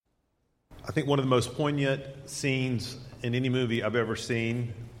I think one of the most poignant scenes in any movie I've ever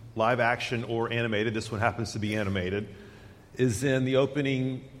seen, live action or animated, this one happens to be animated, is in the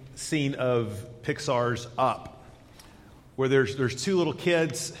opening scene of Pixar's Up, where there's two little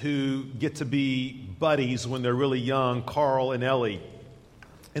kids who get to be buddies when they're really young, Carl and Ellie.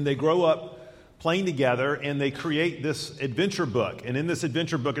 And they grow up playing together, and they create this adventure book. And in this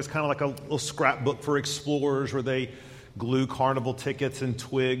adventure book, it's kind of like a little scrapbook for explorers where they glue carnival tickets and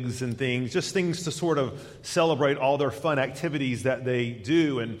twigs and things, just things to sort of celebrate all their fun activities that they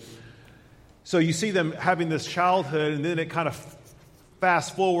do. And so you see them having this childhood, and then it kind of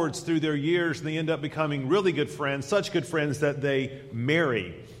fast forwards through their years, and they end up becoming really good friends, such good friends that they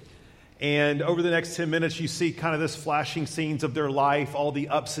marry. And over the next 10 minutes, you see kind of this flashing scenes of their life, all the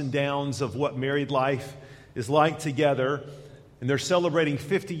ups and downs of what married life is like together. And they're celebrating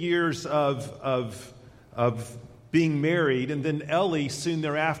 50 years of being married. And then Ellie, soon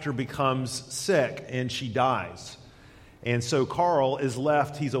thereafter, becomes sick, and she dies. And so Carl is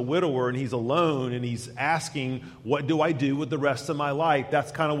left, he's a widower, and he's alone, and he's asking, what do I do with the rest of my life?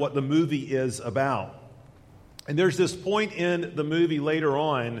 That's kind of what the movie is about. And there's this point in the movie later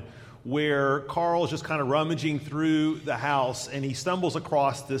on where Carl's just kind of rummaging through the house, and he stumbles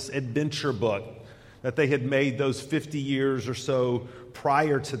across this adventure book that they had made those 50 years or so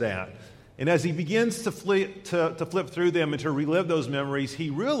prior to that. And as he begins to flip through them and to relive those memories,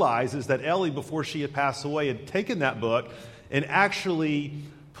 he realizes that Ellie, before she had passed away, had taken that book and actually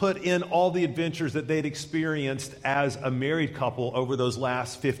put in all the adventures that they'd experienced as a married couple over those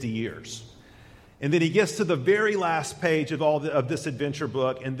last 50 years. And then he gets to the very last page of this adventure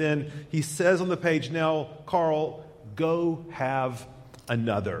book, and then he says on the page, now, Carl, go have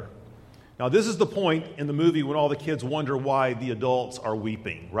another. Now, this is the point in the movie when all the kids wonder why the adults are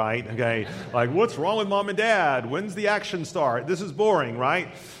weeping, right? Okay, like, what's wrong with mom and dad? When's the action start? This is boring,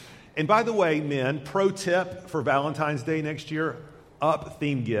 right? And by the way, men, pro tip for Valentine's Day next year, Up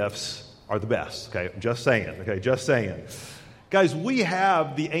theme gifts are the best, okay? Just saying. Guys, we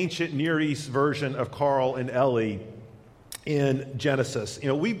have the ancient Near East version of Carl and Ellie in Genesis. You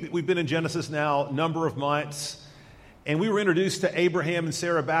know, we've been in Genesis now a number of months, and we were introduced to Abraham and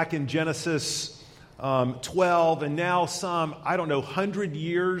Sarah back in Genesis 12, and now 100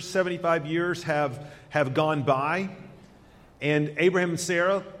 years, 75 years have gone by. And Abraham and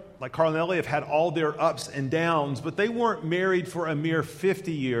Sarah, like Carl and Ellie, have had all their ups and downs, but they weren't married for a mere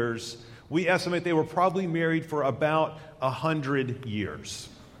 50 years. We estimate they were probably married for about 100 years,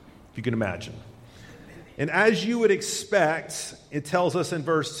 if you can imagine. And as you would expect, it tells us in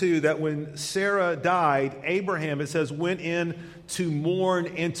verse 2 that when Sarah died, Abraham, it says, went in to mourn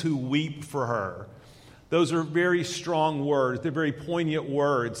and to weep for her. Those are very strong words. They're very poignant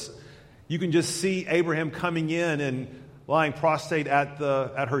words. You can just see Abraham coming in and lying prostrate at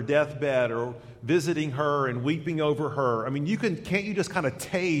her deathbed, or visiting her and weeping over her. I mean, can't you just kind of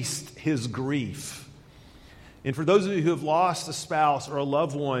taste his grief? And for those of you who have lost a spouse or a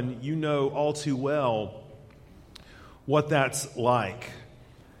loved one, you know all too well what that's like.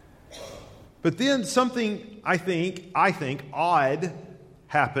 But then something I think odd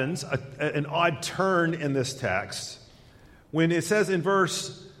happens, an odd turn in this text, when it says in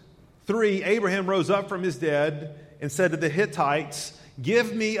verse 3, Abraham rose up from his dead and said to the Hittites,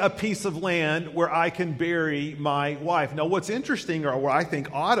 give me a piece of land where I can bury my wife. Now, what's interesting, or what I think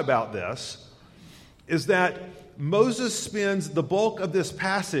odd about this, is that Moses spends the bulk of this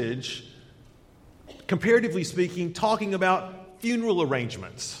passage, comparatively speaking, talking about funeral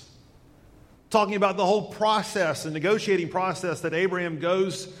arrangements, talking about the whole process and negotiating process that Abraham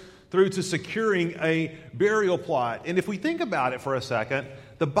goes through to securing a burial plot. And if we think about it for a second,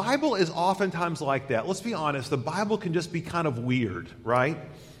 the Bible is oftentimes like that. Let's be honest, the Bible can just be kind of weird, right?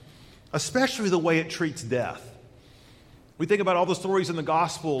 Especially the way it treats death. We think about all the stories in the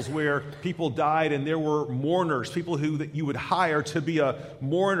Gospels where people died and there were mourners, people that you would hire to be a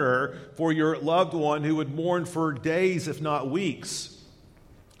mourner for your loved one, who would mourn for days, if not weeks.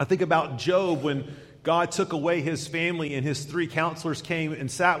 I think about Job, when God took away his family and his 3 counselors came and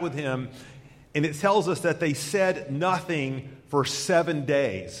sat with him, and it tells us that they said nothing for 7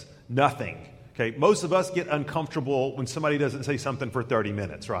 days. Nothing. Okay, most of us get uncomfortable when somebody doesn't say something for 30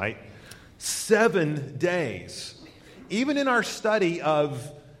 minutes, right? 7 days. Even in our study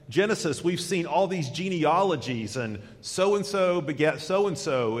of Genesis, we've seen all these genealogies, and so-and-so begat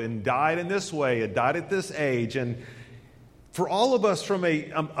so-and-so and died in this way and died at this age. And for all of us from a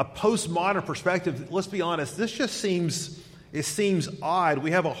postmodern perspective, let's be honest, this just seems odd.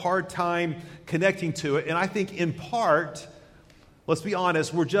 We have a hard time connecting to it. And I think in part, let's be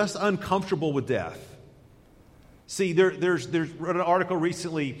honest, we're just uncomfortable with death. See, there's read an article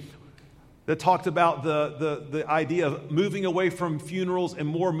recently that talked about the idea of moving away from funerals and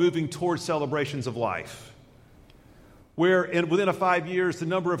more moving towards celebrations of life. Where within 5 years, the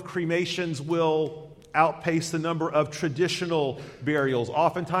number of cremations will outpace the number of traditional burials,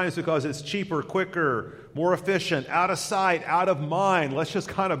 oftentimes because it's cheaper, quicker, more efficient, out of sight, out of mind. Let's just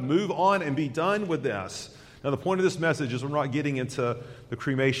kind of move on and be done with this. Now, the point of this message is we're not getting into the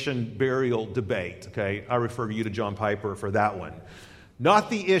cremation burial debate, okay? I refer you to John Piper for that one.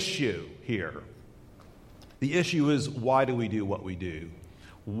 Not the issue here. The issue is, why do we do what we do?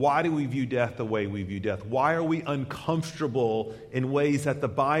 Why do we view death the way we view death? Why are we uncomfortable in ways that the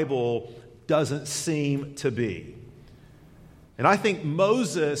Bible doesn't seem to be? And I think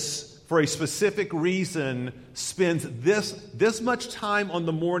Moses, for a specific reason, spends this much time on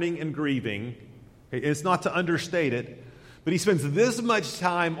the mourning and grieving. It's not to understate it, but he spends this much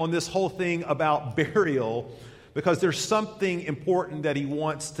time on this whole thing about burial because there's something important that he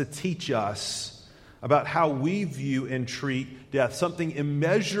wants to teach us about how we view and treat death, something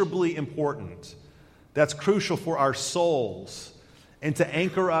immeasurably important that's crucial for our souls and to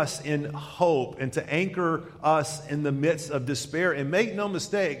anchor us in hope and to anchor us in the midst of despair. And make no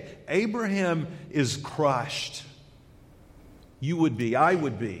mistake, Abraham is crushed. You would be, I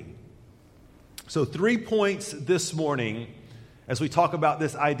would be. So 3 points this morning as we talk about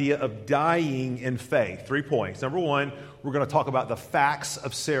this idea of dying in faith. 3 points. Number one, we're going to talk about the facts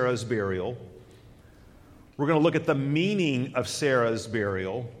of Sarah's burial. We're going to look at the meaning of Sarah's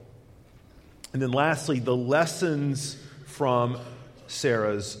burial. And then lastly, the lessons from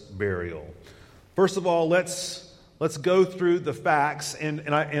Sarah's burial. First of all, let's go through the facts. And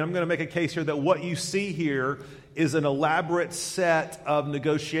I'm going to make a case here that what you see here is an elaborate set of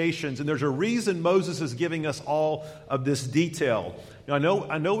negotiations. And there's a reason Moses is giving us all of this detail. Now,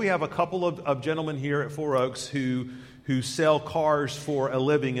 I know we have a couple of gentlemen here at Four Oaks who sell cars for a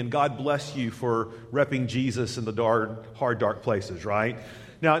living, and God bless you for repping Jesus in the hard, dark places, right?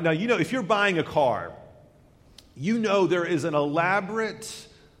 Now, if you're buying a car, you know there is an elaborate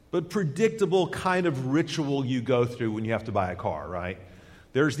but predictable kind of ritual you go through when you have to buy a car, right?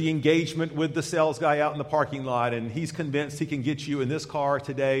 There's the engagement with the sales guy out in the parking lot, and he's convinced he can get you in this car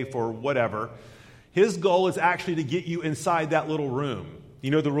today for whatever. His goal is actually to get you inside that little room.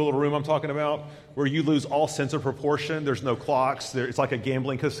 You know the little room I'm talking about? Where you lose all sense of proportion. There's no clocks. It's like a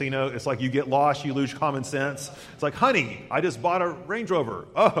gambling casino. It's like you get lost, you lose common sense. It's like, honey, I just bought a Range Rover.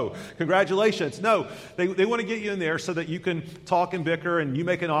 Oh, congratulations. No, they want to get you in there so that you can talk and bicker, and you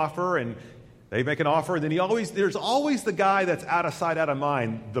make an offer, and they make an offer. And then there's always the guy that's out of sight, out of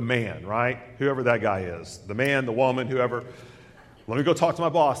mind, the man, right? Whoever that guy is. The man, the woman, whoever. Let me go talk to my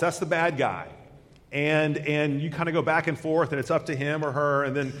boss. That's the bad guy. And you kind of go back and forth, and it's up to him or her.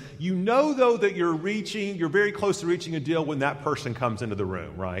 And then though, that you're very close to reaching a deal when that person comes into the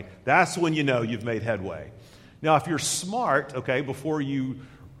room, right? That's when you know you've made headway. Now, if you're smart, okay, before you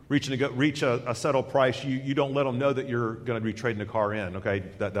reach a settled price, you don't let them know that you're going to be trading a car in, okay?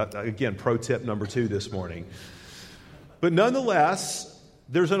 That again, pro tip number 2 this morning. But nonetheless,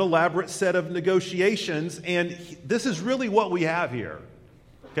 there's an elaborate set of negotiations, and this is really what we have here.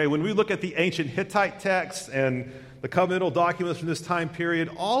 Okay, when we look at the ancient Hittite texts and the covenantal documents from this time period,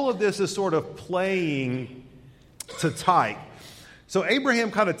 all of this is sort of playing to type. So Abraham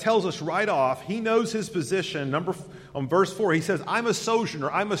kind of tells us right off, he knows his position. On verse 4, he says, I'm a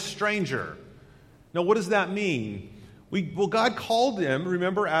sojourner, I'm a stranger. Now, what does that mean? God called them,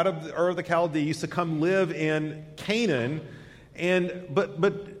 remember, out of Ur of the Chaldees to come live in Canaan.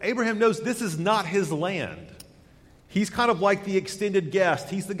 But Abraham knows this is not his land. He's kind of like the extended guest.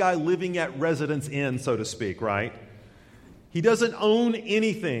 He's the guy living at Residence Inn, so to speak, right? He doesn't own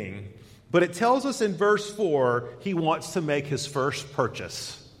anything, but it tells us in verse 4 he wants to make his first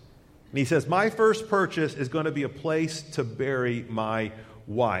purchase. And he says, my first purchase is going to be a place to bury my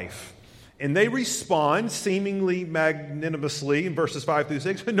wife. And they respond seemingly magnanimously in verses 5 through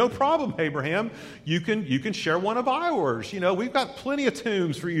 6. No problem, Abraham. You can share one of ours. We've got plenty of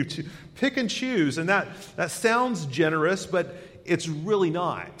tombs for you to pick and choose. And that sounds generous, but it's really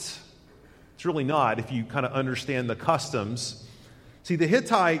not. It's really not if you kind of understand the customs. See, the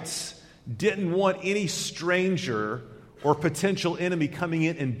Hittites didn't want any stranger or potential enemy coming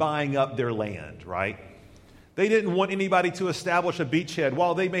in and buying up their land, right? They didn't want anybody to establish a beachhead.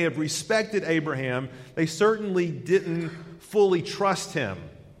 While they may have respected Abraham, they certainly didn't fully trust him.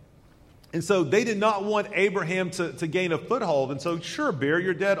 And so they did not want Abraham to gain a foothold. And so, sure, bury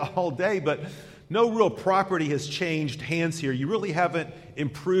your dead all day, but no real property has changed hands here. You really haven't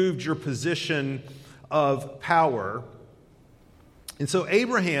improved your position of power. And so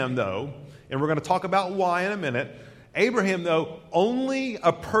Abraham, though, and we're going to talk about why in a minute, Abraham, though, only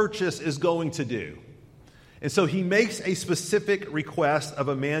a purchase is going to do. And so he makes a specific request of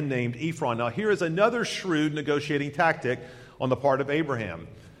a man named Ephron. Now, here is another shrewd negotiating tactic on the part of Abraham.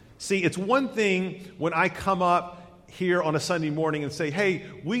 See, it's one thing when I come up here on a Sunday morning and say, hey,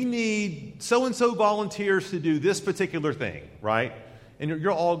 we need so-and-so volunteers to do this particular thing, right? And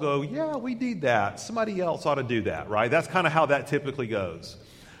you'll all go, yeah, we need that. Somebody else ought to do that, right? That's kind of how that typically goes.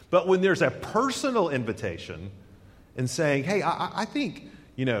 But when there's a personal invitation and saying, hey, I think,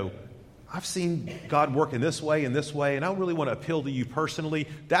 I've seen God work in this way, and I really want to appeal to you personally,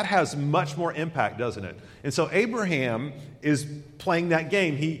 that has much more impact, doesn't it? And so Abraham is playing that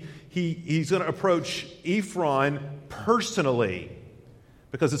game. He's going to approach Ephron personally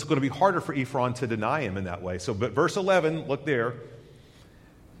because it's going to be harder for Ephron to deny him in that way. So, but verse 11, look there.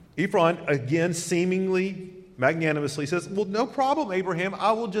 Ephron, again, seemingly magnanimously says, well, no problem, Abraham.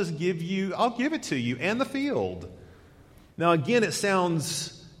 I'll give it to you and the field. Now, again, it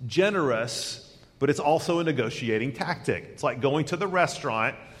sounds generous, but it's also a negotiating tactic. It's like going to the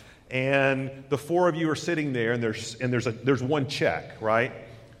restaurant and the four of you are sitting there and there's one check, right?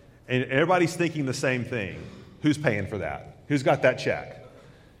 And everybody's thinking the same thing. Who's paying for that? Who's got that check?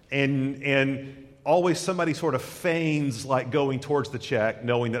 And always somebody sort of feigns like going towards the check,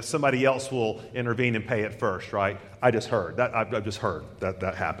 knowing that somebody else will intervene and pay it first, right? I've just heard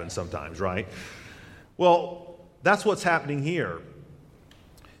that happens sometimes, right? Well, that's what's happening here.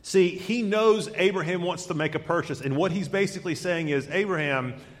 See, he knows Abraham wants to make a purchase, and what he's basically saying is,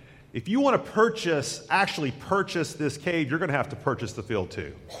 Abraham, if you want to actually purchase this cave, you're going to have to purchase the field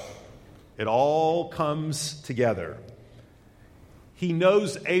too. It all comes together. He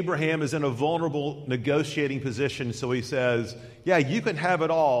knows Abraham is in a vulnerable negotiating position, so he says, yeah, you can have it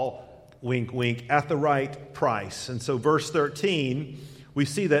all, wink, wink, at the right price. And so verse 13, we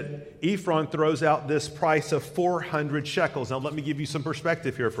see that Ephron throws out this price of 400 shekels. Now, let me give you some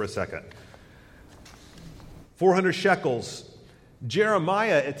perspective here for a second. 400 shekels.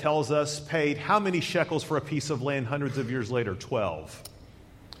 Jeremiah, it tells us, paid how many shekels for a piece of land hundreds of years later? 12.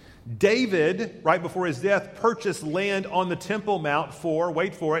 David, right before his death, purchased land on the Temple Mount for,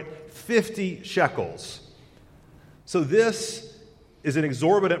 wait for it, 50 shekels. So this is an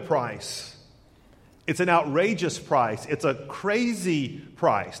exorbitant price. It's an outrageous price. It's a crazy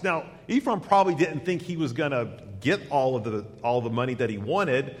price. Now, Ephron probably didn't think he was going to get all the money that he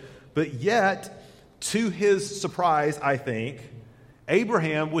wanted, but yet, to his surprise, I think,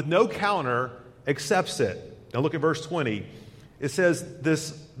 Abraham, with no counter, accepts it. Now look at verse 20. It says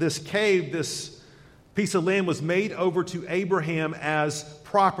this cave, this piece of land was made over to Abraham as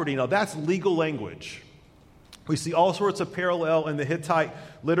property. Now that's legal language. We see all sorts of parallel in the Hittite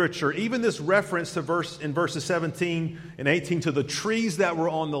literature. Even this reference to verses 17 and 18 to the trees that were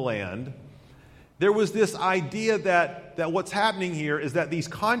on the land. There was this idea that what's happening here is that these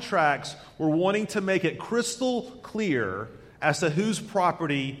contracts were wanting to make it crystal clear as to whose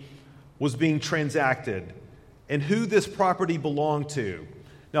property was being transacted and who this property belonged to.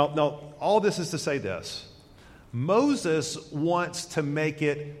 Now, all this is to say this. Moses wants to make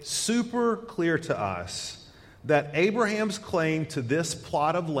it super clear to us that Abraham's claim to this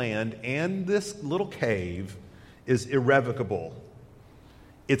plot of land and this little cave is irrevocable.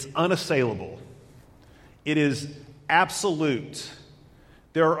 It's unassailable. It is absolute.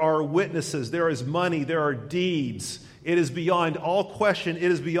 There are witnesses. There is money. There are deeds. It is beyond all question.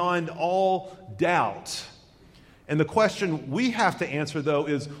 It is beyond all doubt. And the question we have to answer, though,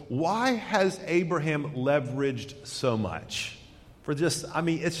 is why has Abraham leveraged so much? It's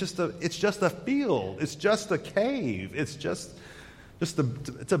just a field. It's just a cave. It's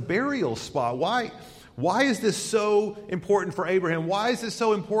a burial spot. Why is this so important for Abraham? Why is it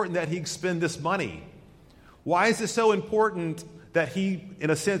so important that he expend this money? Why is it so important that he, in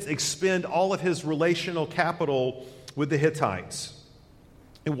a sense, expend all of his relational capital with the Hittites?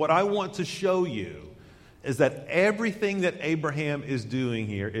 And what I want to show you is that everything that Abraham is doing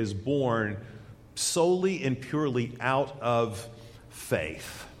here is born solely and purely out of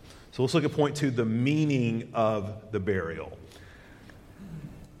faith. So let's look at point 2, the meaning of the burial.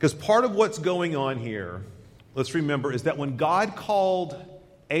 Because part of what's going on here, let's remember, is that when God called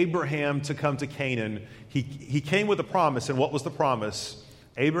Abraham to come to Canaan, he came with a promise. And what was the promise?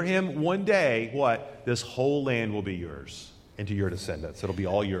 Abraham, one day, what? This whole land will be yours and to your descendants. It'll be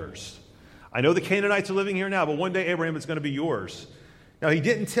all yours. I know the Canaanites are living here now, but one day, Abraham, it's going to be yours. Now, he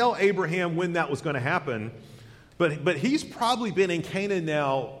didn't tell Abraham when that was going to happen, but he's probably been in Canaan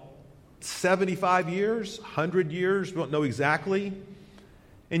now 75 years, 100 years, we don't know exactly.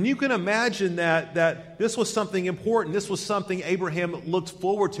 And you can imagine that this was something important. This was something Abraham looked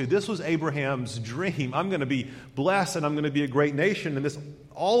forward to. This was Abraham's dream. I'm going to be blessed and I'm going to be a great nation, and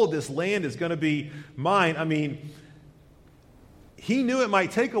all of this land is going to be mine. I mean, he knew it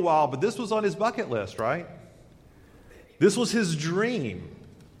might take a while, but this was on his bucket list, right? This was his dream.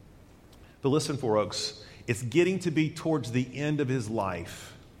 But listen, folks, it's getting to be towards the end of his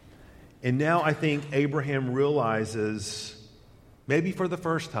life. And now I think Abraham realizes, maybe for the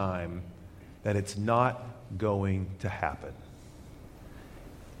first time, that it's not going to happen.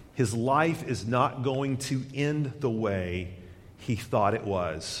 His life is not going to end the way he thought it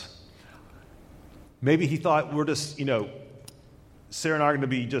was. Maybe he thought, we're just, Sarah and I are going to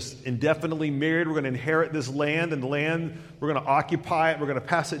be just indefinitely married. We're going to inherit this land, and the land, we're going to occupy it. We're going to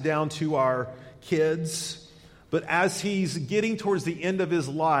pass it down to our kids. But as he's getting towards the end of his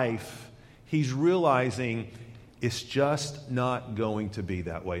life, he's realizing it's just not going to be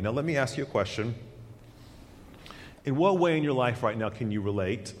that way. Now, let me ask you a question. In what way in your life right now can you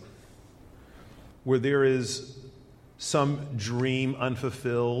relate where there is some dream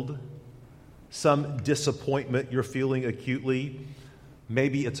unfulfilled, some disappointment you're feeling acutely?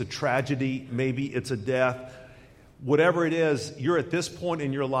 Maybe it's a tragedy, maybe it's a death. Whatever it is, you're at this point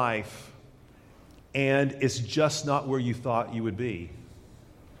in your life, and it's just not where you thought you would be.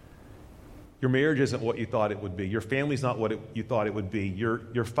 Your marriage isn't what you thought it would be. Your family's not what you thought it would be.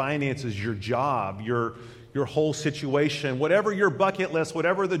 Your finances, your job, your whole situation, whatever your bucket list,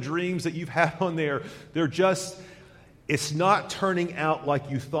 whatever the dreams that you've had on there, it's not turning out like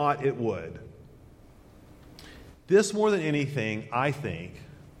you thought it would. This, more than anything, I think,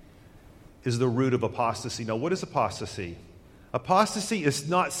 is the root of apostasy. Now, what is apostasy? Apostasy is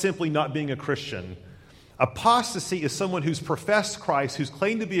not simply not being a Christian. Apostasy is someone who's professed Christ, who's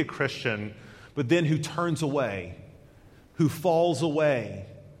claimed to be a Christian, but then who turns away, who falls away.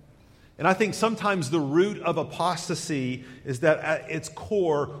 And I think sometimes the root of apostasy is that at its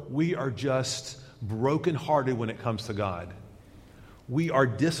core, we are just brokenhearted when it comes to God. We are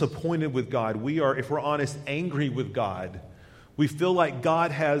disappointed with God. We are, if we're honest, angry with God. We feel like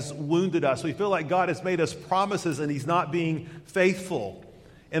God has wounded us. We feel like God has made us promises and He's not being faithful.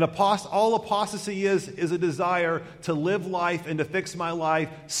 And all apostasy is a desire to live life and to fix my life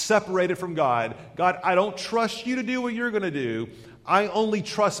separated from God. God, I don't trust you to do what you're going to do. I only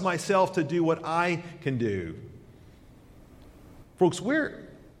trust myself to do what I can do. Folks,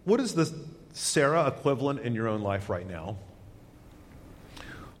 what is the Sarah equivalent in your own life right now?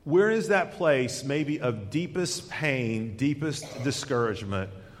 Where is that place maybe of deepest pain, deepest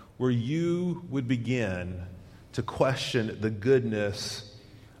discouragement, where you would begin to question the goodness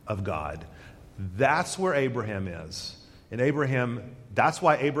of God? That's where Abraham is. And that's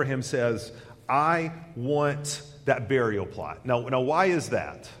why Abraham says, I want that burial plot. Now, why is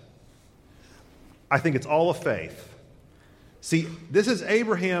that? I think it's all of faith. See, this is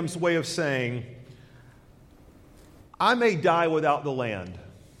Abraham's way of saying, I may die without the land,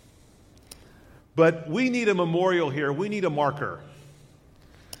 but we need a memorial here. We need a marker.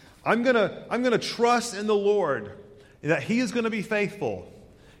 I'm gonna trust in the Lord that He is going to be faithful.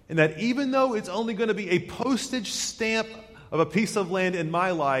 And that even though it's only going to be a postage stamp of a piece of land in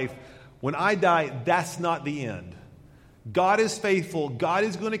my life, when I die, that's not the end. God is faithful. God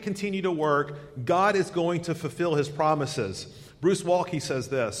is going to continue to work. God is going to fulfill His promises. Bruce Walke says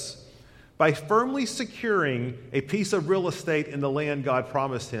this: by firmly securing a piece of real estate in the land God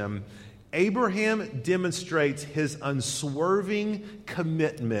promised him, Abraham demonstrates his unswerving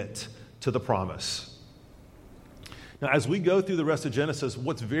commitment to the promise. Now, as we go through the rest of Genesis,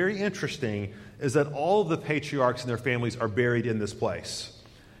 what's very interesting is that all of the patriarchs and their families are buried in this place.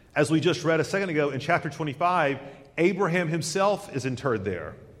 As we just read a second ago in chapter 25, Abraham himself is interred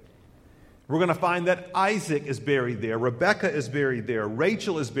there. We're going to find that Isaac is buried there. Rebekah is buried there.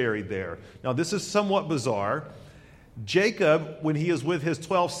 Rachel is buried there. Now, this is somewhat bizarre. Jacob, when he is with his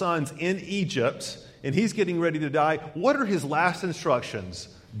 12 sons in Egypt, and he's getting ready to die, what are his last instructions?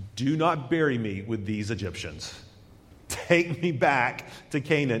 Do not bury me with these Egyptians. Take me back to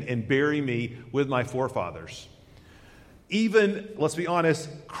Canaan and bury me with my forefathers. Even, let's be honest,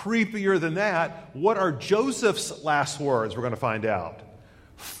 creepier than that, what are Joseph's last words? We're going to find out.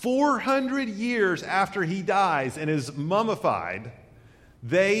 400 years after he dies and is mummified,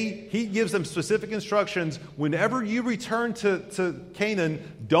 he gives them specific instructions. Whenever you return to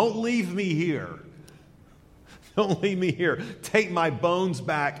Canaan, don't leave me here. Don't leave me here. Take my bones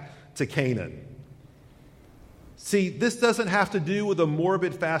back to Canaan. See, this doesn't have to do with a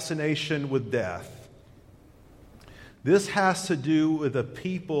morbid fascination with death. This has to do with a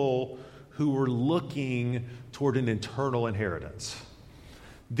people who were looking toward an eternal inheritance.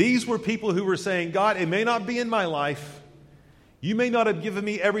 These were people who were saying, God, it may not be in my life. You may not have given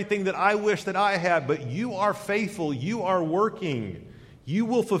me everything that I wish that I had, but you are faithful. You are working. You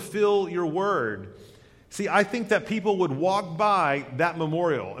will fulfill your word. See, I think that people would walk by that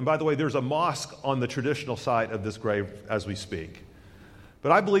memorial. And by the way, there's a mosque on the traditional side of this grave as we speak.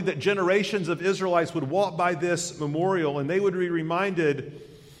 But I believe that generations of Israelites would walk by this memorial and they would be reminded,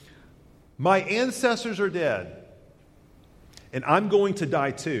 my ancestors are dead, and I'm going to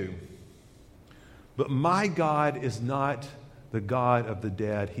die too. But my God is not the God of the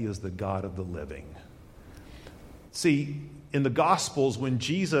dead. He is the God of the living. See, in the Gospels, when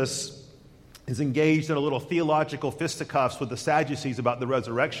Jesus is engaged in a little theological fisticuffs with the Sadducees about the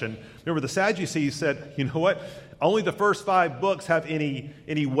resurrection, remember the Sadducees said, you know what? Only the first 5 books have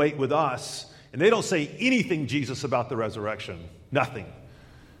any weight with us. And they don't say anything, Jesus, about the resurrection. Nothing.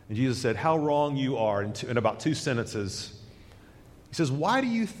 And Jesus said, how wrong you are, in about 2 sentences. He says, why do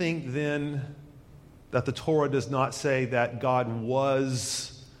you think then that the Torah does not say that God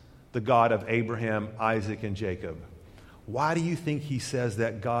was the God of Abraham, Isaac, and Jacob? Why do you think he says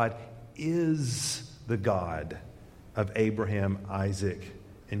that God is the God of Abraham, Isaac,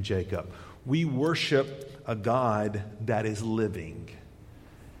 and Jacob? We worship a God that is living.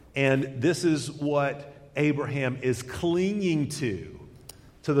 And this is what Abraham is clinging to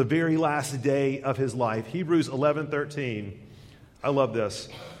the very last day of his life. Hebrews 11:13. I love this.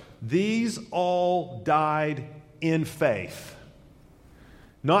 These all died in faith,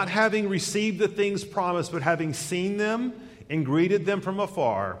 not having received the things promised, but having seen them and greeted them from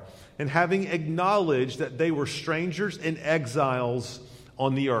afar, and having acknowledged that they were strangers and exiles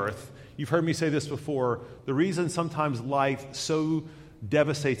on the earth. You've heard me say this before. The reason sometimes life so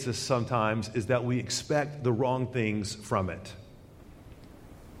devastates us sometimes is that we expect the wrong things from it.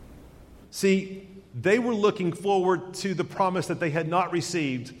 See, they were looking forward to the promise that they had not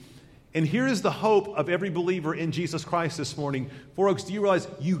received. And here is the hope of every believer in Jesus Christ this morning. Folks, do you realize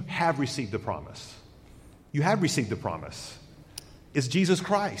you have received the promise? You have received the promise. It's Jesus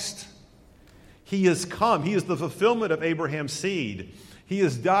Christ. He has come. He is the fulfillment of Abraham's seed. He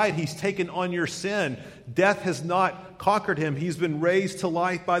has died. He's taken on your sin. Death has not conquered him. He's been raised to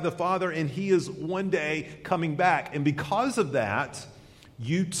life by the Father, and he is one day coming back. And because of that,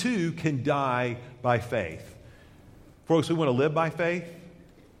 you too can die by faith. Folks, we want to live by faith.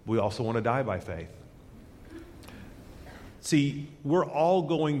 We also want to die by faith. See, we're all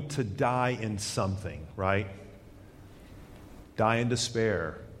going to die in something, right? Die in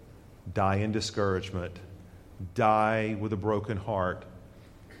despair, die in discouragement, die with a broken heart.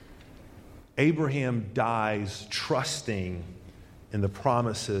 Abraham dies trusting in the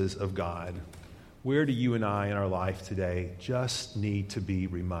promises of God. Where do you and I in our life today just need to be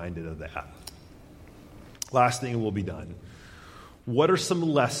reminded of that? Last thing, and we'll be done. What are some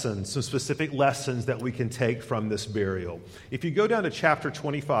lessons, some specific lessons that we can take from this burial? If you go down to chapter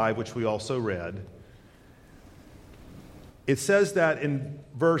 25, which we also read, it says that in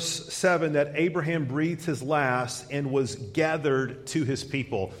verse 7 that Abraham breathed his last and was gathered to his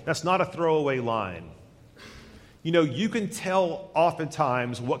people. That's not a throwaway line. You know, you can tell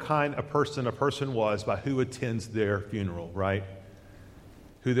oftentimes what kind of person a person was by who attends their funeral, right?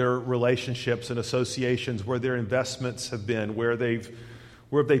 Who their relationships and associations, where their investments have been, where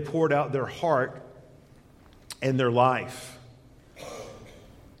they poured out their heart and their life.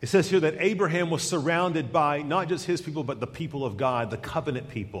 It says here that Abraham was surrounded by not just his people, but the people of God, the covenant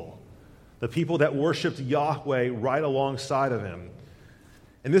people, the people that worshiped Yahweh right alongside of him.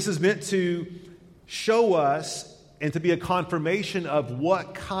 And this is meant to show us and to be a confirmation of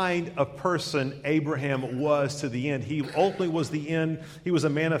what kind of person Abraham was to the end. He ultimately was the end. He was a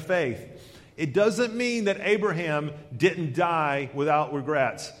man of faith. It doesn't mean that Abraham didn't die without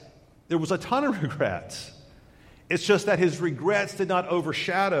regrets. There was a ton of regrets. It's just that his regrets did not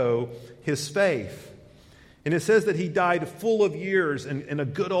overshadow his faith. And it says that he died full of years and in a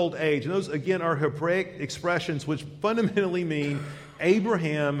good old age. And those, again, are Hebraic expressions which fundamentally mean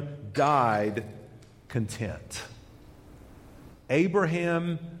Abraham died content.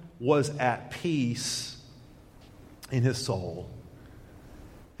 Abraham was at peace in his soul.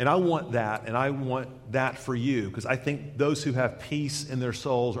 And I want that, and I want that for you, because I think those who have peace in their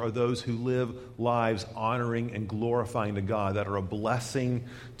souls are those who live lives honoring and glorifying to God, that are a blessing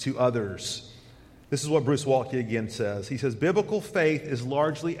to others. This is what Bruce Waltke again says. He says, biblical faith is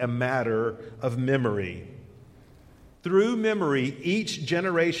largely a matter of memory. Through memory, each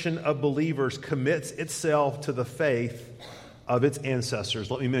generation of believers commits itself to the faith of its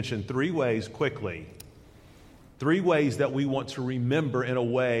ancestors. Let me mention 3 ways quickly. 3 ways that we want to remember in a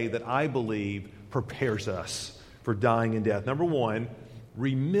way that I believe prepares us for dying and death. Number 1,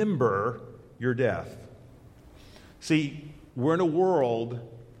 remember your death. See, we're in a world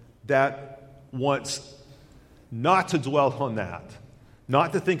that wants not to dwell on that,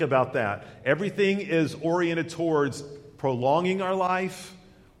 not to think about that. Everything is oriented towards prolonging our life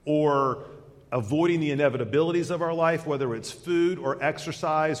or avoiding the inevitabilities of our life, whether it's food or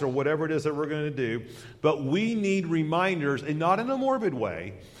exercise or whatever it is that we're going to do. But we need reminders, and not in a morbid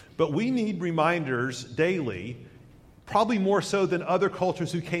way, but we need reminders daily, probably more so than other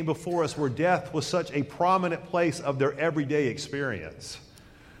cultures who came before us, where death was such a prominent place of their everyday experience.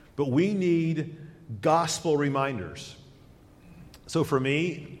 But we need gospel reminders. So for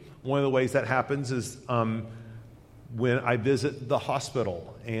me, one of the ways that happens is when I visit the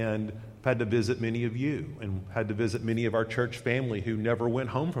hospital, and I've had to visit many of you and had to visit many of our church family who never went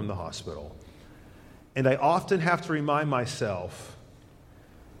home from the hospital. And I often have to remind myself,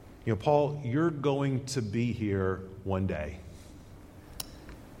 Paul, you're going to be here one day.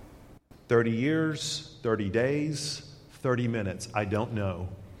 30 years, 30 days, 30 minutes, I don't know.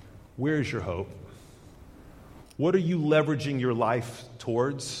 Where's your hope? What are you leveraging your life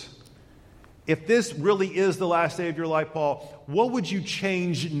towards? If this really is the last day of your life, Paul, what would you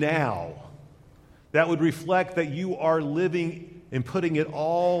change now that would reflect that you are living and putting it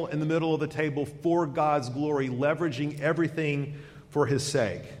all in the middle of the table for God's glory, leveraging everything for His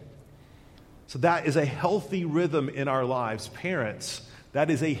sake? So that is a healthy rhythm in our lives. Parents, that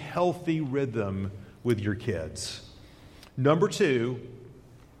is a healthy rhythm with your kids. Number 2,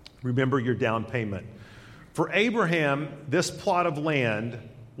 remember your down payment. For Abraham, this plot of land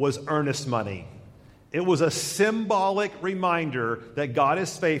was earnest money. It was a symbolic reminder that God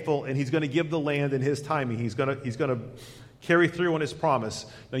is faithful and He's going to give the land in His timing. He's going to carry through on His promise.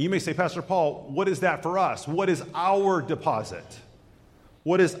 Now you may say, Pastor Paul, what is that for us? What is our deposit?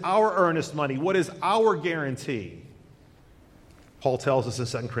 What is our earnest money? What is our guarantee? Paul tells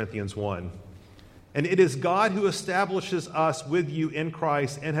us in 2 Corinthians 1. And it is God who establishes us with you in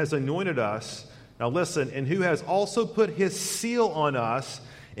Christ and has anointed us. Now listen, and who has also put His seal on us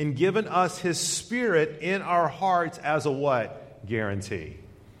and given us His Spirit in our hearts as a what? Guarantee.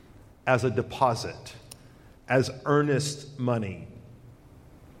 As a deposit. As earnest money.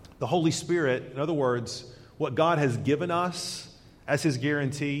 The Holy Spirit, in other words, what God has given us as His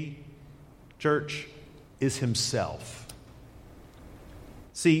guarantee, church, is Himself.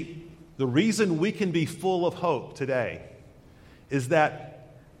 See, the reason we can be full of hope today is that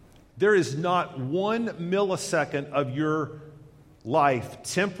there is not 1 millisecond of your life,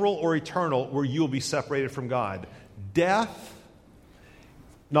 temporal or eternal, where you will be separated from God. Death,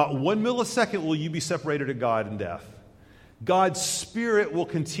 not 1 millisecond will you be separated to God in death. God's Spirit will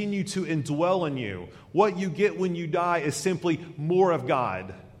continue to indwell in you. What you get when you die is simply more of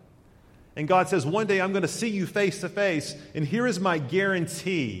God. And God says, one day I'm going to see you face to face, and here is my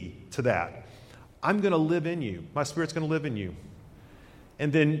guarantee to that. I'm going to live in you. My Spirit's going to live in you.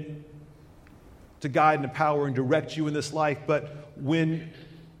 And then to guide and empower and direct you in this life. But when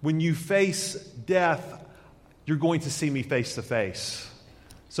you face death, you're going to see me face to face.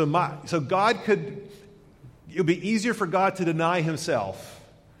 So God could... It would be easier for God to deny Himself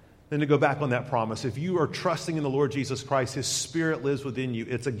than to go back on that promise. If you are trusting in the Lord Jesus Christ, His Spirit lives within you.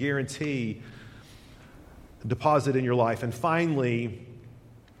 It's a guarantee, a deposit in your life. And finally,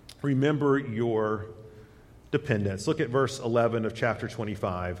 remember your dependence. Look at verse 11 of chapter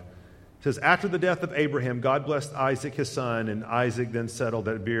 25. It says, after the death of Abraham, God blessed Isaac, his son, and Isaac then settled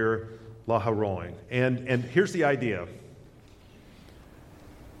at Beer Laharoin. And here's the idea.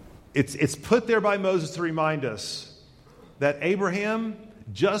 It's put there by Moses to remind us that Abraham,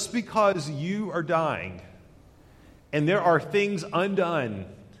 just because you are dying and there are things undone,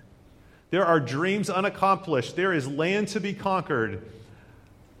 there are dreams unaccomplished, there is land to be conquered,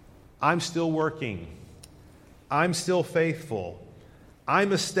 I'm still working. I'm still faithful.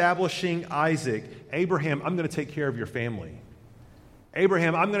 I'm establishing Isaac. Abraham, I'm going to take care of your family.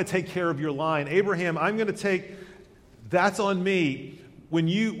 Abraham, I'm going to take care of your line. Abraham, I'm going to take... That's on me. When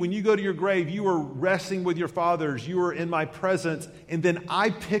you go to your grave, you are resting with your fathers. You are in my presence. And then I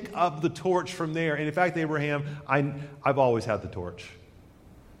pick up the torch from there. And in fact, Abraham, I've always had the torch.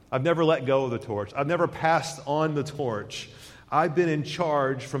 I've never let go of the torch. I've never passed on the torch. I've been in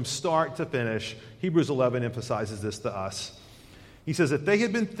charge from start to finish. Hebrews 11 emphasizes this to us. He says, if they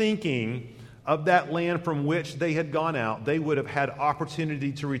had been thinking of that land from which they had gone out, they would have had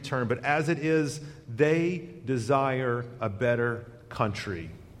opportunity to return. But as it is, they desire a better country.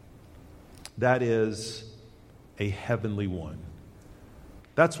 That is a heavenly one.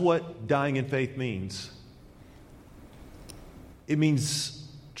 That's what dying in faith means. It means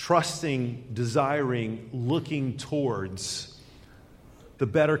trusting, desiring, looking towards the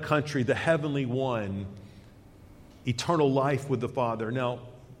better country, the heavenly one, eternal life with the Father. Now,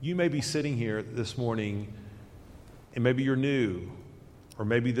 you may be sitting here this morning, and maybe you're new, or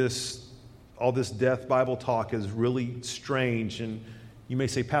maybe all this death Bible talk is really strange, and you may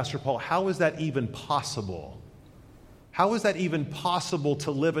say, Pastor Paul, how is that even possible? How is that even possible to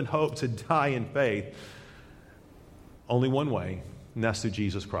live in hope, to die in faith? Only one way, and that's through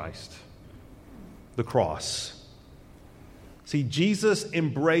Jesus Christ, the cross. See, Jesus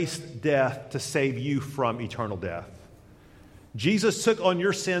embraced death to save you from eternal death. Jesus took on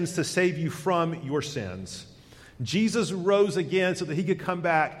your sins to save you from your sins. Jesus rose again so that he could come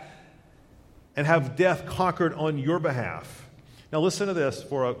back and have death conquered on your behalf. Now listen to this,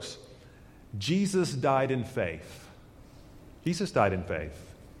 folks. Jesus died in faith. Jesus died in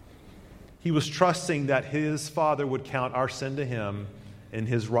faith. He was trusting that his Father would count our sin to him and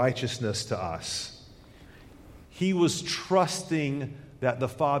his righteousness to us. He was trusting that the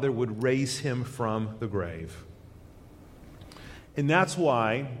Father would raise him from the grave. And that's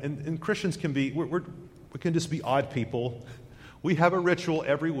why, and Christians can be, we can just be odd people. We have a ritual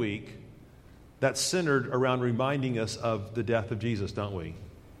every week that's centered around reminding us of the death of Jesus, don't we?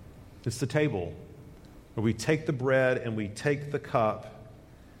 It's the table where we take the bread and we take the cup.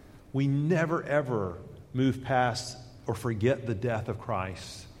 We never, ever move past or forget the death of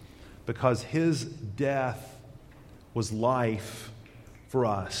Christ, because his death was life for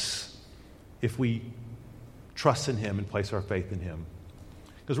us if we trust in him and place our faith in him.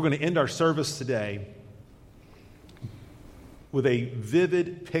 Because we're going to end our service today with a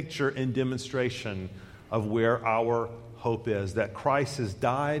vivid picture and demonstration of where our hope is, that Christ has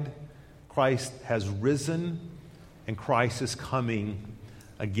died, Christ has risen, and Christ is coming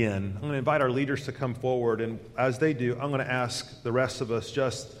again. I'm going to invite our leaders to come forward, and as they do, I'm going to ask the rest of us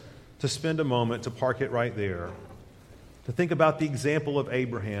just to spend a moment to park it right there, to think about the example of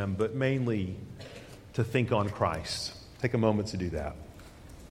Abraham, but mainly to think on Christ. Take a moment to do that.